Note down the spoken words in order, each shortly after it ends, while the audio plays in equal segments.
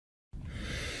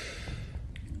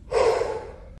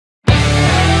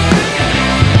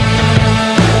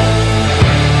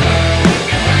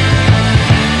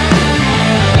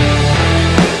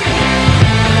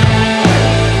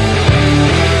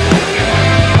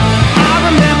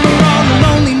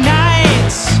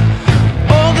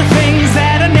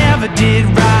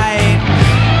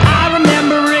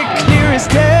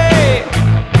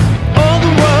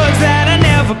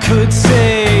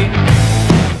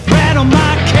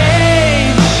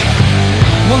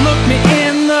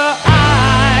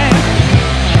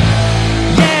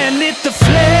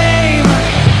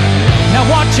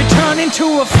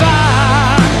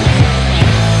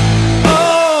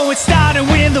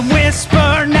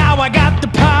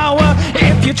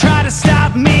you try to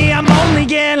stop me, I'm only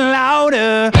getting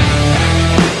louder.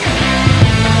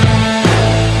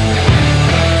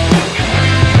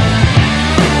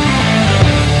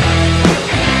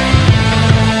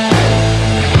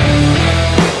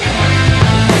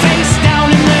 Face down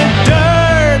in the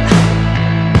dirt,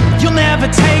 you'll never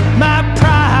take my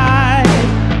pride.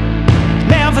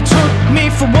 Never took me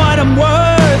for what I'm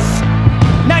worth.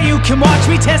 Now you can watch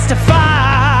me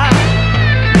testify.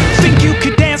 Think you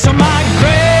could dance on my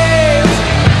grave?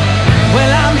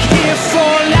 Well, I'm here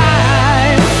for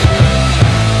life.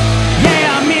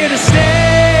 Yeah, I'm here to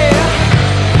stay.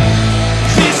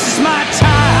 This is my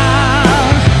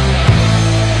time.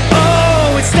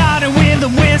 Oh, it started with a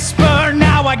whisper,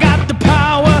 now I got the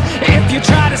power. If you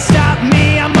try to stop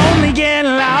me, I'm only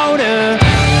getting louder.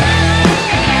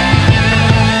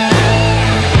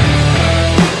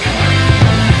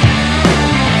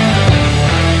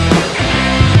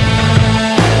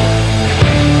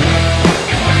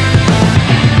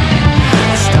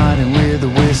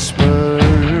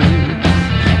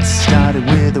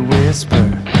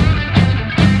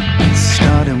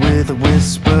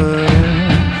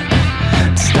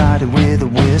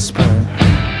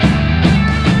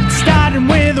 Started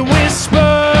with a whisper.